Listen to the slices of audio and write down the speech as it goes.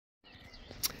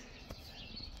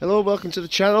Hello, welcome to the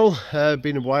channel.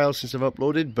 Been a while since I've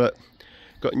uploaded, but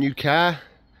got a new car,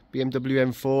 BMW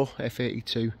M4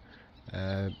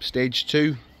 F82, stage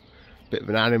 2, bit of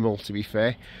an animal to be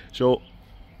fair. So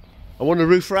I want a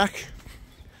roof rack,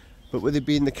 but with it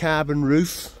being the carbon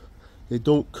roof, they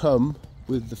don't come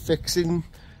with the fixing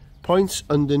points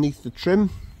underneath the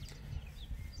trim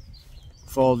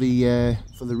for the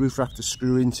roof rack to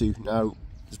screw into. Now,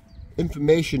 there's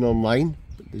information online,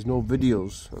 but there's no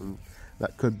videos, and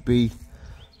that could be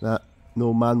that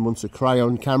no man wants to cry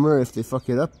on camera if they fuck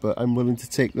it up, but I'm willing to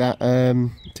take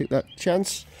that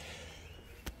chance.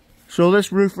 So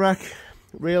this roof rack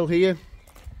rail here,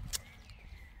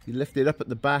 you lift it up at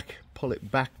the back, pull it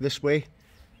back this way,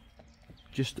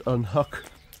 just unhook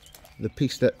the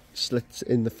piece that slits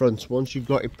in the front. Once you've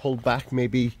got it pulled back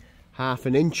maybe half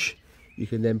an inch, you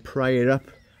can then pry it up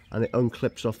and it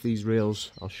unclips off these rails.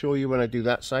 I'll show you when I do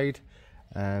that side.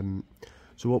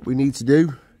 So what we need to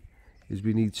do is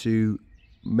we need to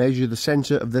measure the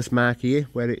centre of this mark here,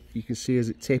 where you can see as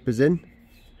it tapers in.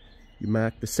 You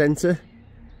mark the centre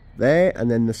there,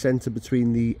 and then the centre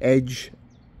between the edge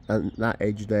and that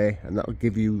edge there, and that will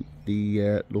give you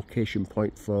the location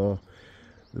point for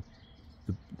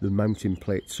the mounting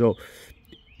plate. So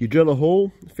you drill a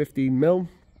hole 15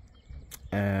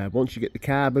 mm. Once you get the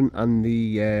carbon and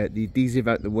the adhesive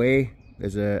out the way,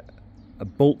 there's a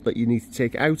bolt that you need to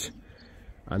take out,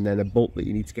 and then a bolt that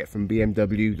you need to get from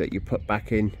BMW that you put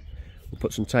back in. We'll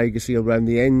put some tiger seal around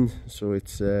the end so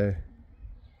it's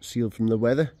sealed from the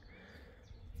weather,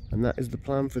 and that is the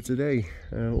plan for today.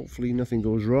 Hopefully nothing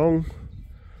goes wrong.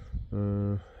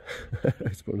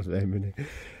 It's one of them, isn't it?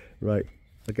 Right,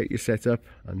 I'll get you set up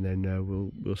and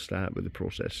then we'll start with the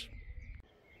process.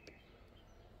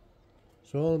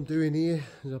 So all I'm doing here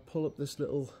is I pull up this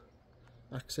little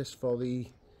access for the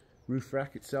roof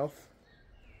rack itself.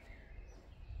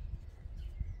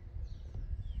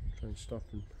 Try and stop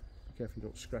and be careful you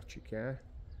don't scratch your car.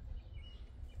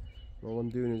 All I'm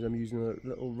doing is I'm using a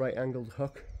little right angled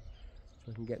hook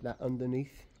so I can get that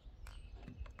underneath.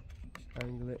 Just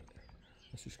angle it.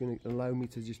 That's just going to allow me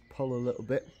to just pull a little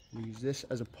bit. Use this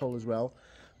as a pull as well.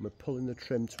 I'm pulling the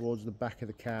trim towards the back of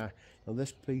the car. Now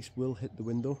this piece will hit the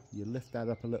window. You lift that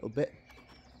up a little bit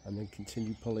and then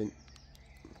continue pulling.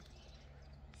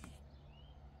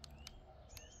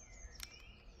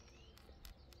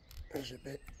 There's a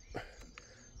bit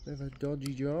of a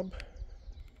dodgy job.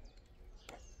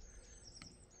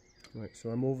 Right, so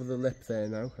I'm over the lip there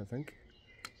now, I think.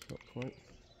 Not quite.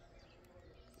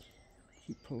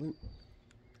 Keep pulling.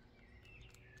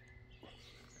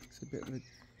 It's a bit of a...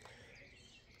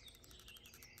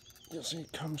 You'll see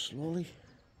it come slowly.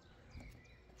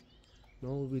 And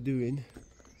all we're doing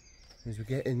is we're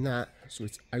getting that so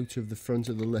it's out of the front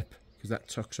of the lip, because that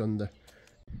tucks under.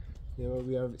 Now where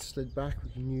we have it slid back, we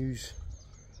can use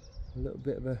a little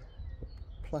bit of a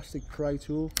plastic pry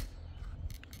tool.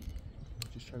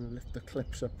 Just trying to lift the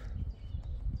clips up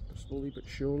slowly but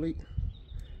surely.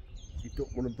 You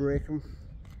don't want to break them.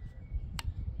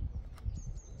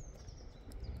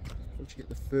 Once you get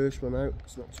the first one out,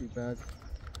 it's not too bad.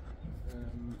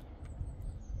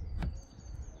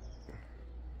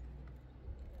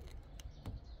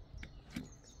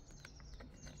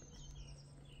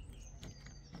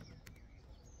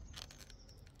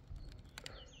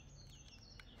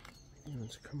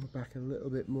 To come back a little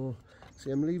bit more.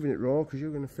 See, I'm leaving it raw because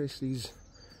you're going to face these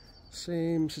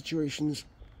same situations.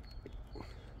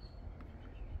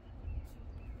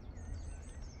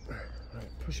 Right,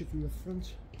 push it from the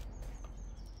front.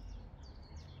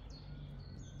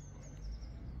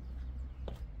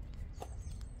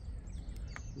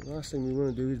 The last thing we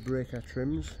want to do is break our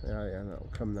trims. Yeah, that'll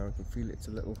come now. I can feel it's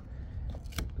a little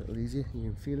easier.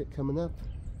 You can feel it coming up.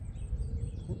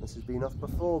 I think this has been off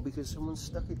before because someone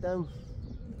stuck it down.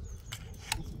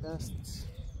 Bastards.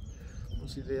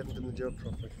 Obviously they haven't done the job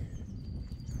properly.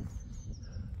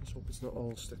 Let's hope it's not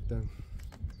all stuck down.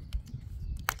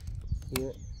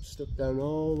 Yeah, stuck down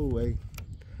all the way.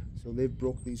 So they've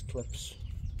broke these clips.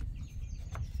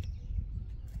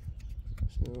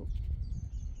 So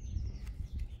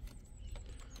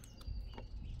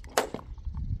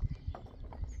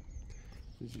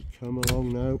as you come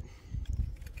along now,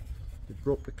 they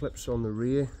broke the clips on the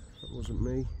rear. That wasn't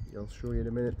me. I'll show you in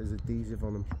a minute. There's adhesive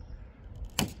on them.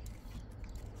 So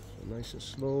nice and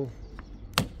slow.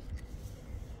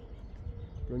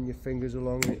 Run your fingers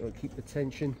along it. It'll keep the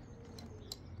tension.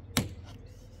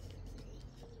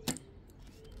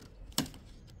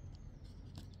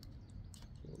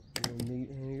 There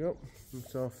you go.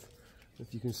 It's off.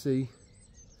 If you can see,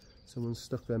 someone's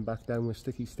stuck them back down with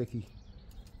sticky.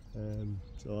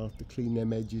 So I'll have to clean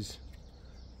them edges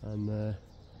and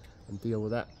and deal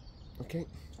with that. Okay.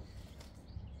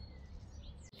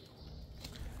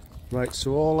 Right,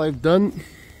 so all I've done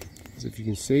is, if you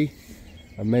can see,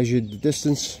 I measured the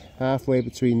distance halfway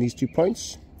between these 2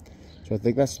 points. So I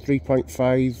think that's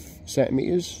 3.5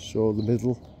 centimeters. So the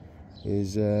middle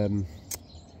is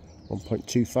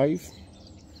 1.25,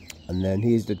 and then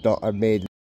here's the dot I made.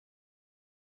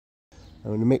 I'm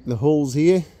going to make the holes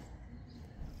here,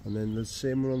 and then the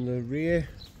same one on the rear.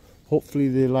 Hopefully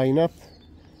they line up.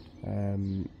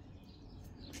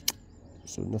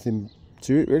 So nothing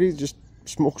to it really, just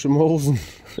smoke some holes and,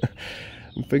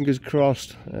 and fingers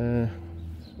crossed.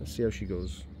 Let's see how she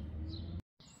goes.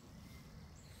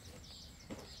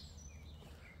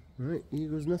 Right, here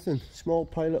goes nothing. Small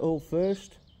pilot hole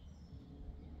first.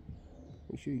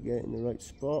 Make sure you get it in the right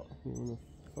spot. You don't want to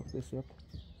fuck this up.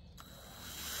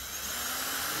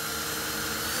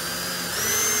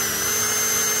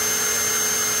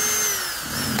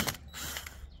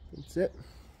 That's it.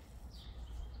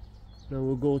 Now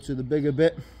we'll go to the bigger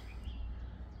bit,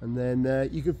 and then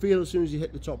you can feel as soon as you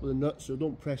hit the top of the nut, so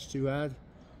don't press too hard.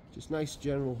 Just nice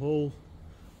general hole.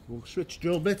 We'll switch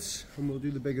drill bits and we'll do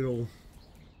the bigger hole.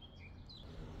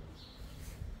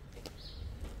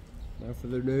 Now for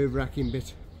the nerve-wracking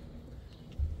bit.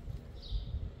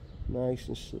 Nice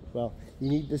and well, you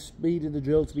need the speed of the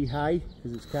drill to be high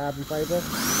because it's carbon fibre.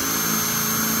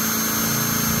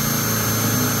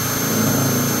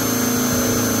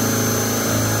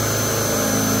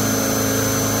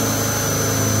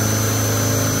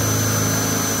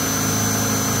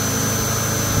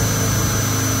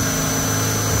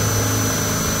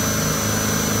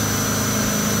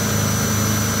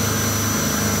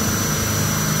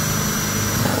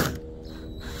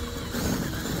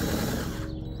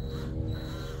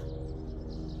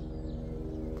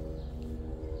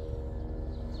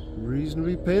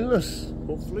 Reasonably painless,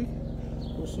 hopefully.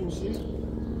 We'll soon see.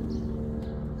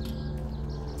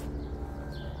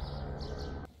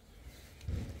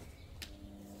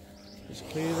 Just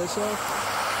clear this off.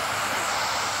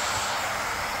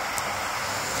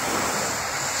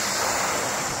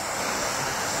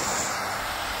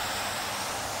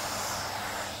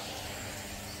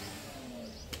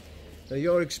 Now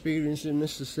you're experiencing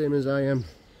this the same as I am,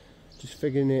 just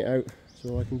figuring it out.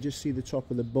 So I can just see the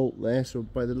top of the bolt there, so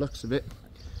by the looks of it,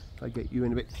 if I get you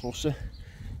in a bit closer,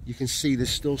 you can see there's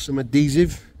still some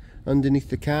adhesive underneath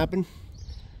the carbon.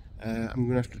 I'm going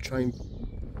to have to try and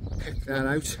pick that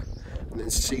out and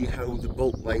then see how the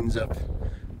bolt lines up.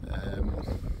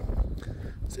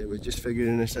 So we're just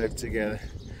figuring this out together.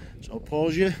 So I'll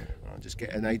pause you, I'll just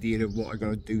get an idea of what I got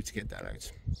to do to get that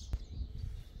out.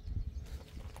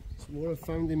 So what I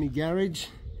found in my garage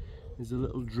is a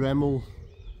little Dremel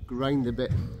grinder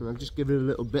bit, and I'll just give it a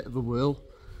little bit of a whirl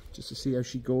just to see how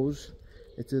she goes.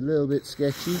 It's a little bit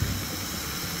sketchy.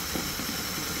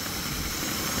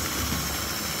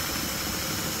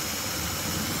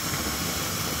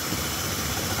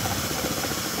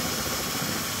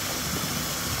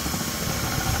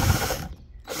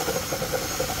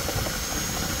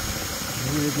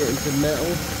 I'm going to get into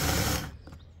metal.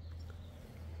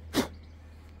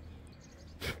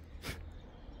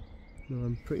 No,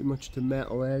 I'm pretty much to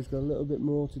metal there. It's got a little bit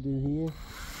more to do here.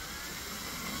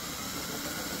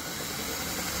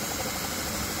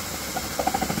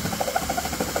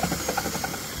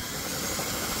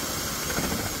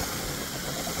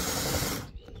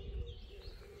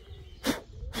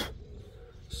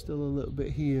 Still a little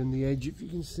bit here on the edge, if you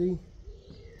can see.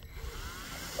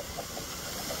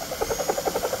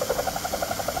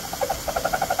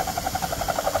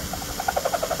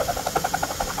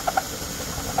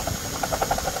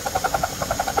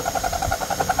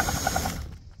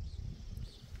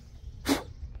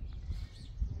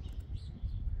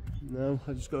 Now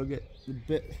I just got to get the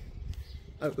bit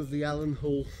out of the Allen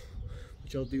hole,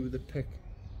 which I'll do with a pick.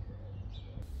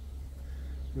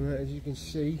 Right, as you can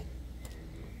see,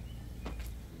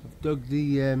 I've dug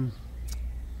the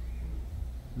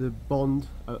bond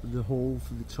out of the hole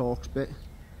for the Torx bit.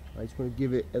 I just want to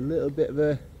give it a little bit of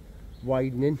a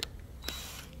widening.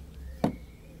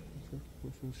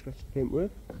 Some scratch the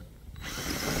paintwork.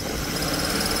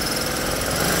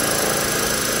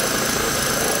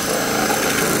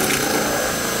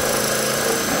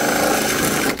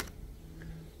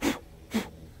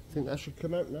 I think that should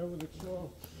come out now with the Torx.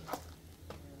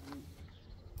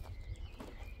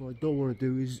 What I don't want to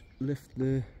do is lift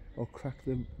or crack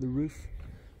the roof.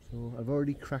 So I've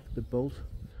already cracked the bolt.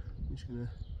 I'm just going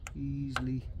to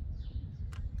easily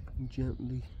and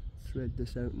gently thread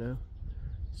this out now.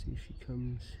 See if she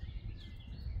comes.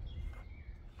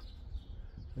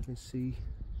 I can see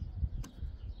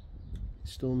it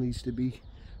still needs to be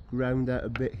ground out a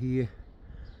bit here,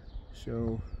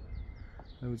 so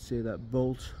I would say that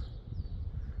bolt,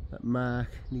 that mark,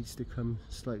 needs to come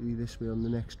slightly this way on the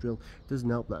next drill. It doesn't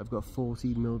help that I've got a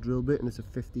 14mm drill bit and it's a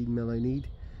 15mm I need.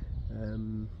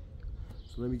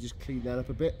 So let me just clean that up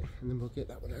a bit and then we'll get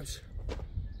that one out.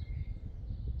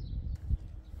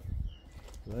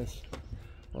 Right,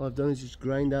 all I've done is just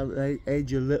grind out the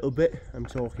edge a little bit. I'm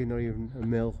talking not even a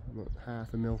mil, not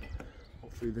half a mil.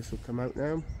 Hopefully this will come out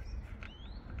now.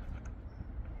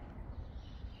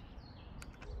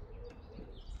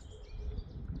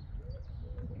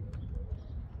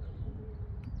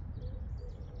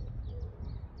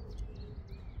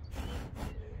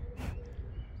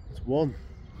 It's one.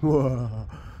 Whoa.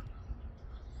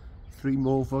 3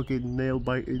 more fucking nail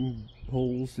biting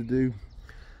holes to do.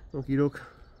 Okie doke,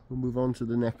 we'll move on to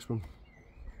the next one.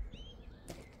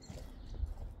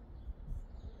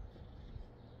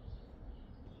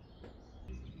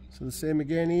 So the same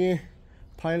again here,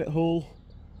 pilot hole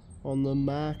on the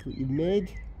mark that you've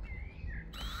made.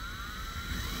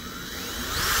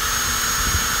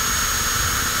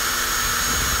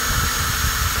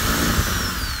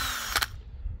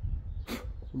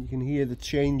 And you can hear the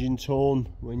change in tone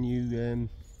when you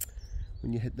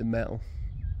hit the metal.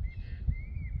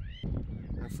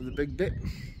 Now for the big bit.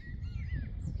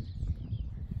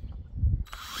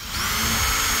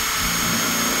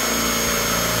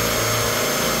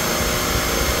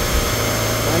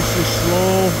 Nice and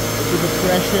slow, with the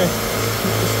pressure,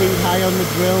 keep the speed high on the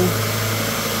drill.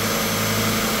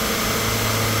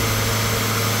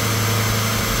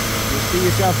 You'll see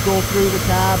yourself go through the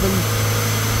carbon,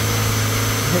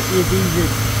 hit the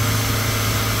adhesive.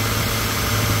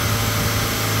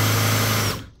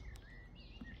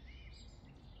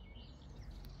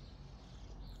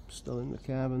 Still in the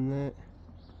carbon there.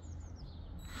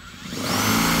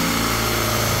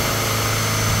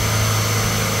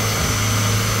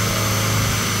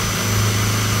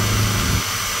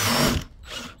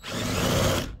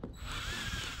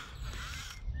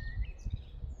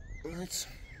 Right.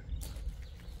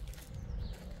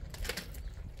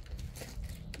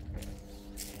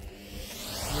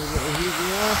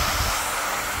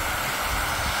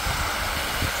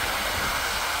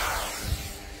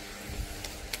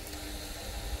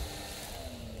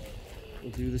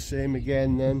 We'll do the same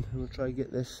again then, and we'll try to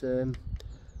get this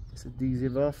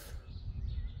adhesive off.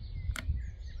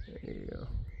 There you go.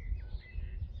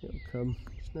 It'll come.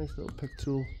 It's a nice little pick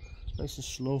tool, nice and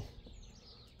slow.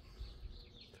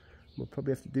 We'll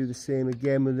probably have to do the same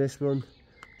again with this one.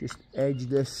 Just edge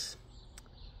this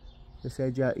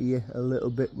edge out here a little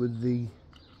bit with the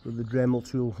Dremel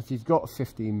tool. If you've got a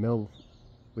 15mm,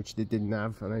 which they didn't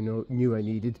have, and I knew I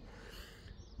needed,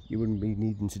 you wouldn't be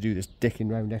needing to do this dicking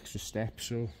round extra steps.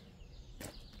 So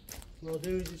what I'll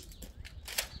do is just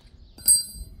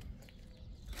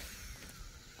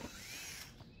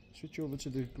switch over to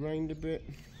the grinder bit.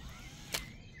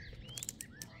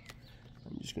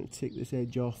 I'm just going to take this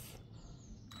edge off.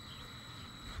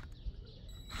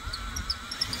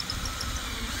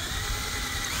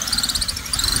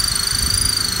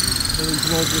 Pulling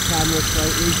towards the camera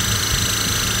slightly.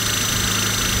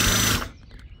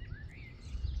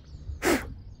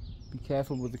 Be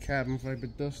careful with the carbon fibre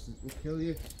dust, it will kill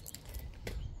you.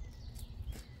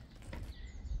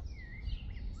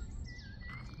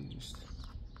 Just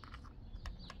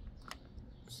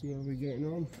see how we're getting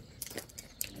on.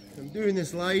 I'm doing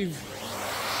this live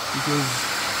because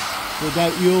no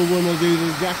doubt you'll want to do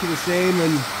exactly the same,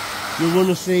 and you'll want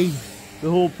to see the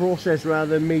whole process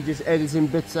rather than me just editing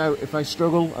bits out. If I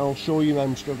struggle, I'll show you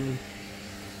I'm struggling.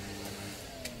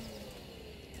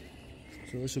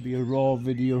 So this will be a raw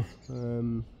video.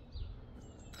 I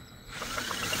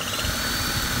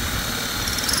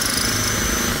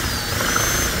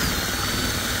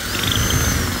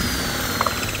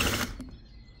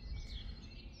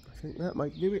think that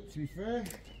might do it, to be fair.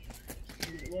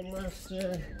 Give it one last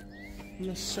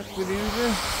suck with the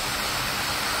Uber.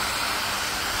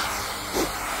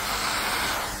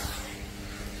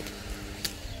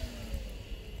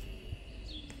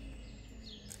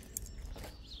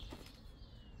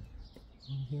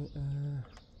 Get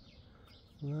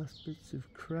the last bits of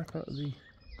crap out of the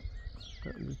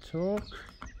torque.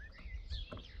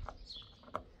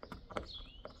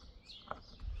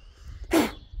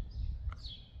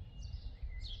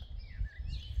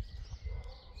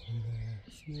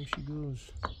 See how she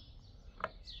goes.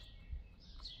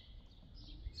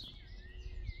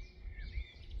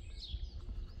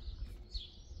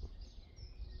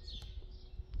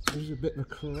 There's a bit of a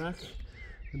crack,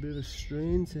 a bit of a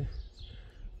strain to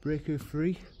break her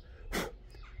free.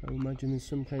 I imagine there's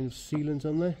some kind of sealant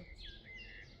on there.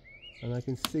 and I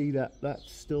can see that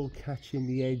that's still catching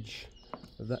the edge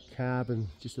of that carbon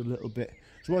just a little bit.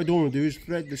 So what I don't want to do is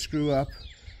thread the screw up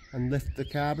and lift the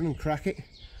carbon and crack it.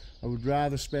 I would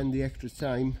rather spend the extra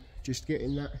time just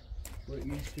getting that where it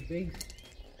needs to be.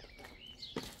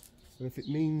 And if it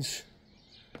means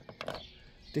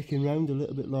dicking round a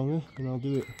little bit longer, then I'll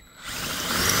do it.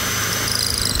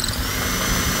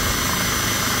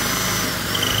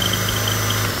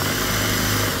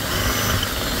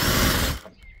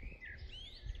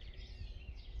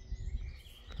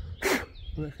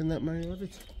 I reckon that might have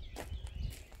it.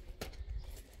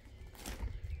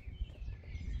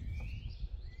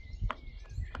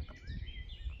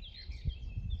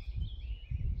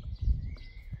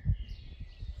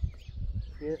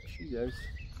 Yeah, she does.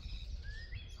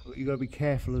 What you got to be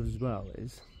careful of as well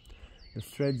is the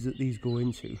threads that these go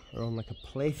into are on like a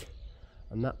plate,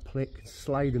 and that plate can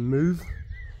slide and move,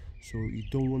 so you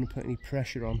don't want to put any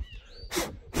pressure on.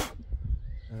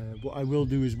 What I will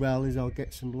do as well is I'll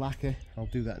get some lacquer. I'll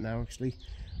do that now actually,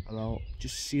 and I'll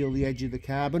just seal the edge of the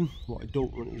carbon. What I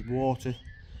don't want is water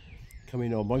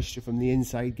coming, or moisture from the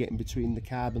inside getting between the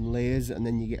carbon layers, and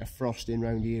then you get a frosting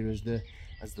around here as the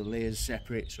layers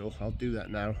separate. So I'll do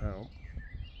that now.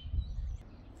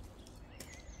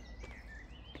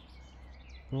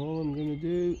 All I'm going to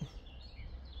do is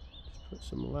put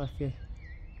some lacquer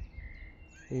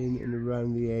in and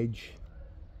around the edge.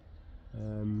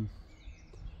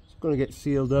 It's going to get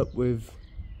sealed up with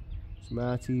some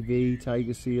RTV,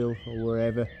 Tiger Seal or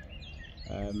wherever.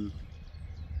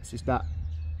 It's just that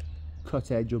cut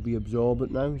edge will be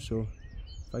absorbent now, so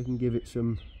if I can give it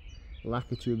some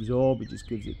lacquer to absorb, it just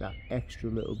gives it that extra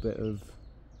little bit of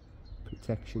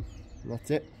protection. And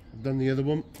that's it. I've done the other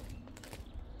one.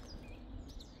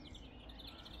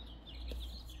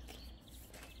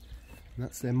 And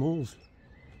that's them holes.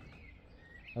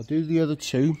 I'll do the other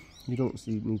two. You don't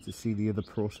need to see the other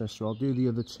process, so I'll do the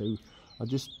other two. I'll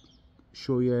just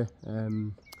show you,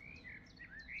 and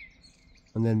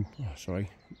then, sorry,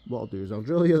 what I'll do is I'll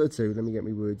drill the other two, let me get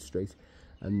my words straight,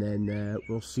 and then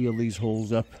we'll seal these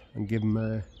holes up and give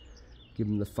them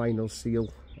the final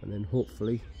seal, and then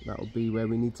hopefully that'll be where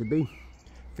we need to be.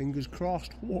 Fingers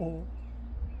crossed. Whoa.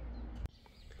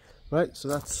 Right, so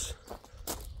that's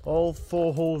all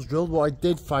 4 holes drilled. What I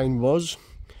did find was,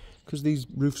 because these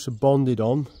roofs are bonded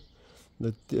on,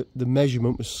 the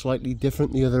measurement was slightly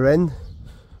different the other end.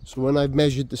 So when I've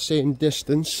measured the same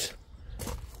distance,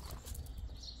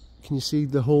 can you see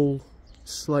the hole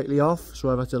slightly off? So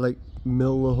I've had to like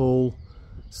mill the hole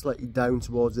slightly down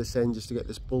towards this end just to get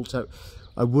this bolt out.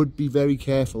 I would be very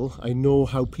careful. I know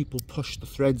how people push the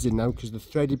threads in now, because the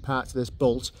threaded part of this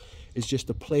bolt is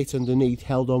just a plate underneath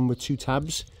held on with 2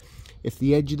 tabs. If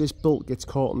the edge of this bolt gets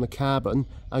caught on the carbon,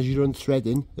 as you're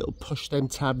unthreading, it'll push them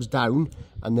tabs down,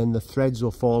 and then the threads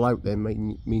will fall out. Then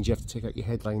means you have to take out your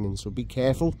headlining, so be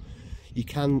careful. You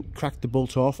can crack the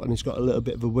bolt off, and it's got a little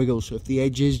bit of a wiggle, so if the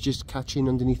edge is just catching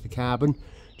underneath the carbon,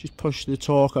 just push the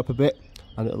torque up a bit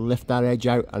and it'll lift that edge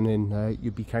out, and then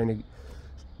you'll be kind of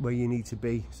where you need to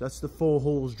be. So that's the 4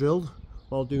 holes drilled.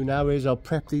 What I'll do now is I'll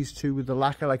prep these 2 with the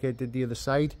lacquer like I did the other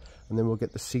side, and then we'll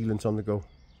get the sealant on the go.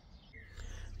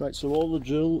 Right, so all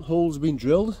the holes have been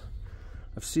drilled.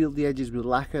 I've sealed the edges with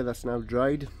lacquer, that's now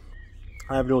dried.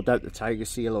 I have no doubt the Tiger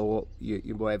Seal or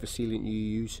whatever sealant you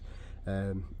use.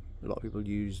 A lot of people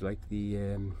use like the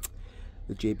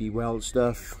JB Weld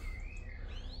stuff.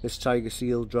 This Tiger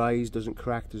Seal dries, doesn't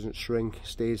crack, doesn't shrink,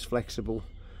 stays flexible,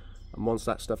 and once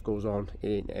that stuff goes on, it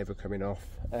ain't ever coming off.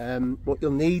 What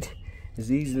you'll need is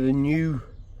these are the new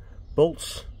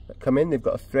bolts that come in. They've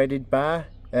got a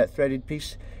threaded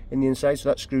piece in the inside, so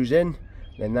that screws in,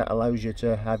 then that allows you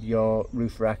to have your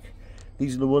roof rack.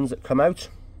 These are the ones that come out.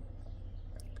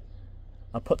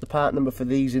 I'll put the part number for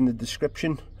these in the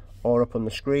description or up on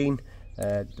the screen,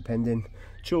 depending.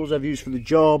 Tools I've used for the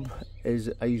job is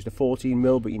I used a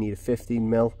 14mm, but you need a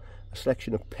 15mm. A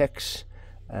selection of picks.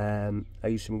 I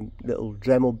use some little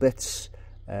Dremel bits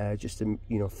just to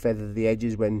feather the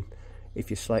edges if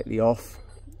you're slightly off.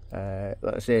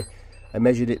 Like I say, I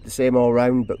measured it the same all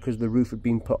round, but because the roof had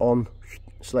been put on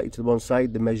slightly to the one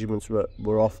side, the measurements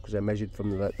were off, because I measured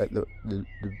from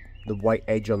the white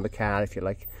edge on the car, if you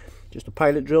like. Just a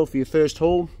pilot drill for your first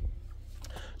hole.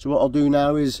 So what I'll do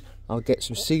now is I'll get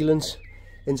some sealant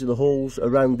into the holes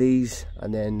around these,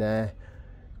 and then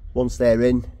once they're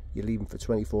in, you leave them for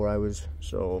 24 hours.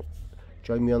 So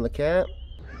join me on the car.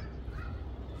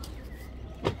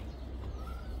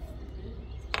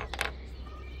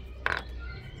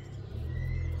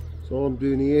 So all I'm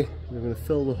doing here, I'm going to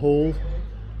fill the hole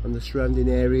and the surrounding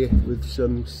area with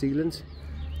some sealant.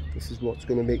 This is what's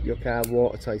going to make your car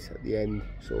watertight at the end,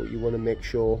 so you want to make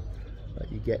sure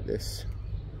that you get this.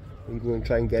 I'm even going to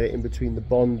try and get it in between the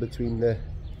bond between the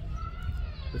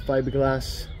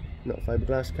fiberglass, not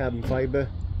fiberglass, carbon fiber,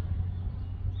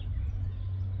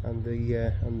 and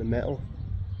the metal.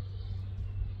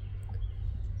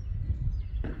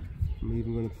 I'm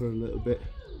even going to put a little bit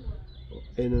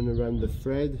in and around the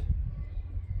thread.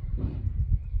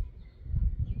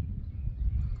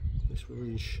 This will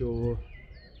ensure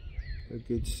a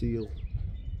good seal.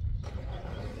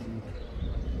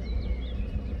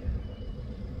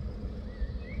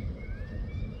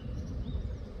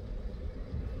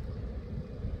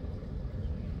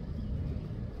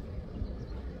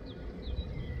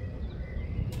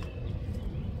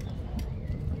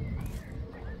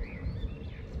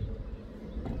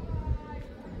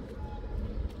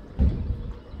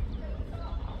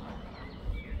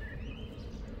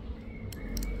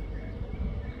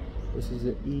 This is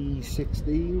an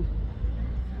E16,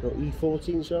 no,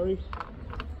 E14, sorry.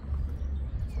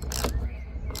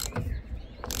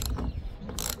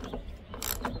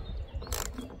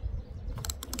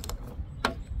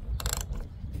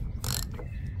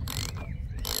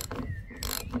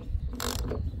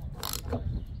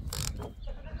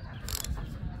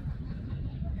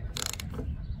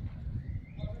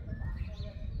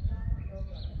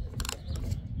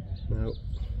 Now,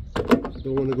 I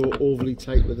don't want to go overly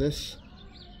tight with this.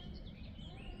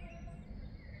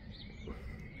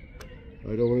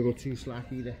 I don't want to go too slack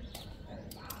either.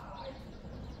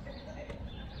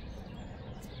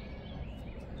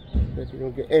 If you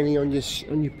don't get any on your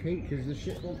paint, because the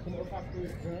shit won't come off after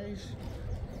it dries.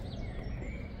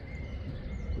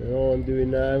 And all I'm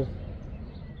doing now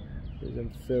is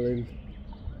I'm filling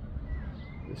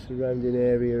the surrounding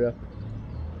area up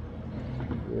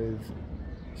with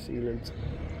sealant.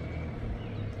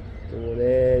 Don't want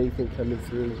anything coming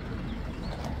through.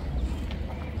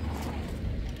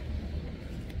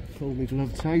 Hold my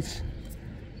glove tight,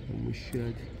 and we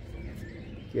should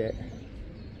get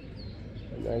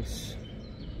a nice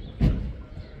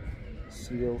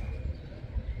seal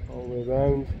all the way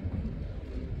around.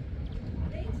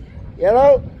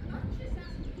 Yellow?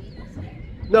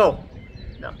 No.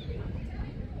 No.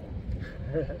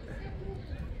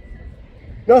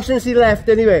 Not since he left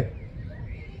anyway.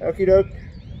 Okie doke.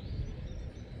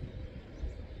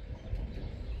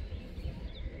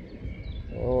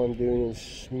 All I'm doing is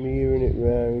smearing it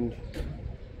round,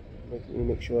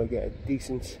 make sure I get a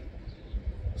decent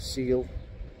seal.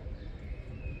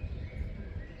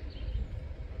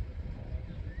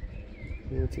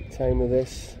 I'm going to take time with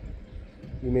this.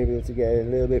 You may be able to get it a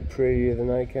little bit prettier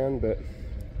than I can, but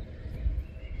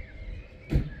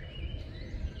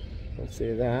I'll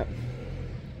say that.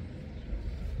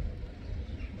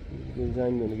 As good as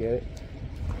I'm going to get it.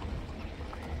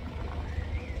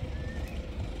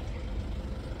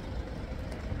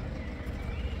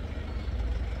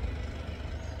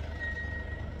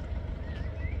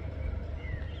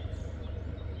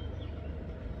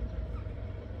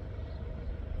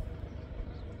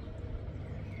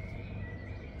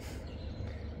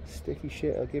 Sticky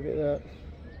shit, I'll give it that.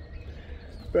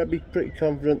 But I'd be pretty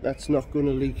confident that's not going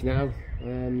to leak now.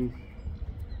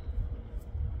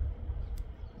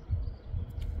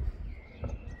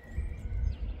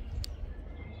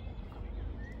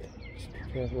 Just be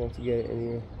careful not to get it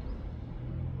anywhere.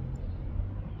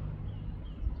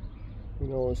 You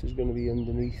know, this is going to be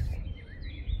underneath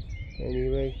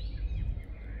anyway.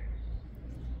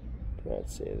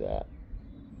 Let's say that.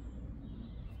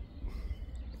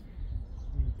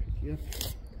 Yep.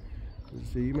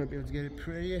 So you might be able to get it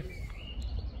prettier.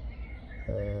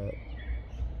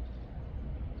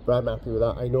 But I'm happy with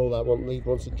that. I know that won't leak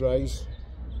once it dries.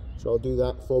 So I'll do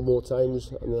that 4 more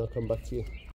times and then I'll come back to you.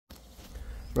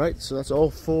 Right, so that's all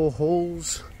 4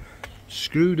 holes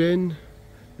screwed in.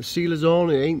 The sealer's on.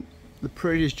 It ain't the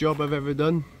prettiest job I've ever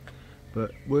done,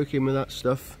 but working with that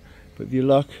stuff. But with your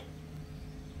luck,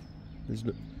 there's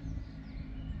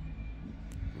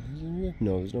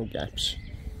no gaps.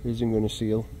 It isn't going to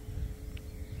seal.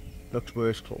 Looks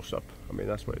worse close up. I mean,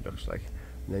 that's what it looks like.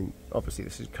 And then obviously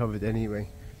this is covered anyway.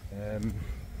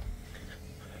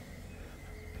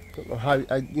 Don't know how.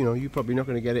 You're probably not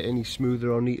going to get it any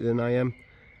smoother or neater than I am.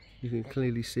 You can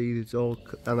clearly see it's all,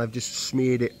 and I've just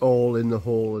smeared it all in the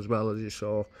hole as well, as you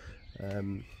saw.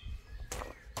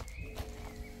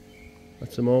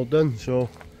 That's them all done. So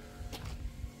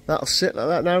that'll sit like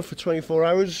that now for 24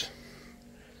 hours,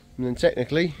 and then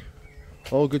technically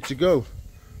all good to go.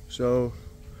 So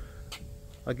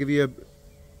I'll give you a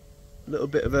little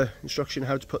bit of a instruction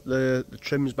how to put the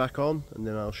trims back on, and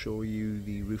then I'll show you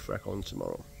the roof rack on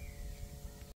tomorrow.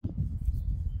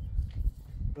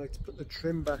 Right, to put the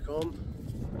trim back on,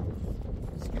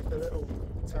 let's get the little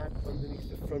tab underneath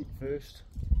the front first,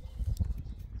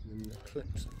 and then the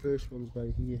clips, the first one's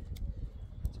by here.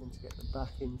 I tend to get the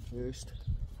back in first,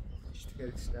 just to get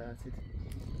it started.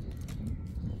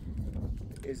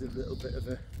 It is a little bit of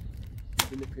a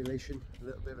manipulation, a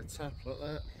little bit of a tap like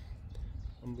that,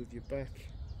 and with your back.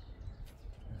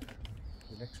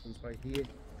 The next one's by here,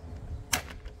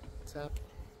 tap.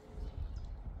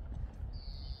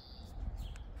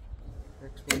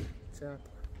 Next one, tap,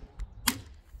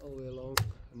 all the way along.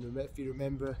 And if you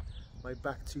remember, my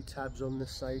back two tabs on this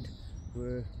side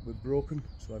were broken,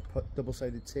 so I put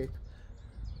double-sided tape.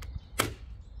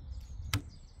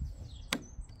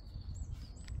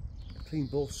 Clean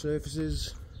both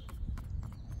surfaces.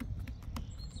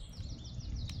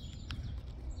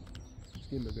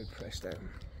 Just give them a good press down.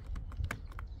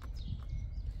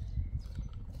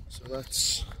 So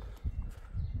that's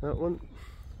that one.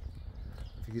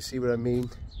 If you can see what I mean,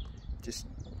 just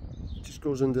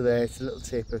goes under there. It's a little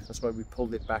taper, that's why we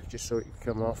pulled it back, just so it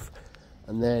can come off.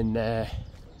 And then that's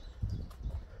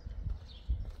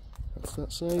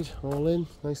that side, all in,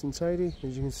 nice and tidy,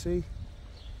 as you can see.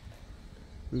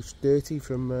 Roof's dirty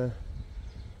from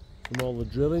all the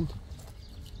drilling,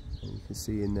 and you can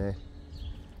see in there.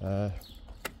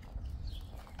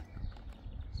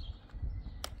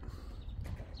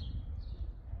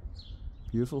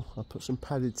 Beautiful. I'll put some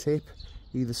padded tape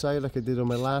either side like I did on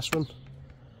my last one,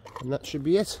 and that should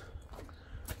be it.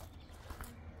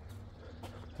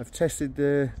 I've tested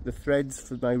the threads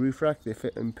for my roof rack, they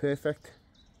fit in perfect.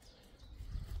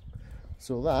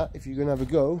 So that, if you're going to have a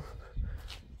go,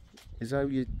 is how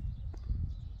you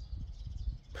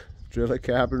drill a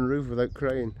carbon roof without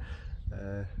crying.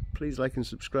 Please like and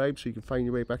subscribe so you can find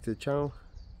your way back to the channel.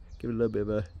 Give it a little bit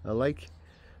of a like.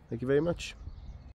 Thank you very much.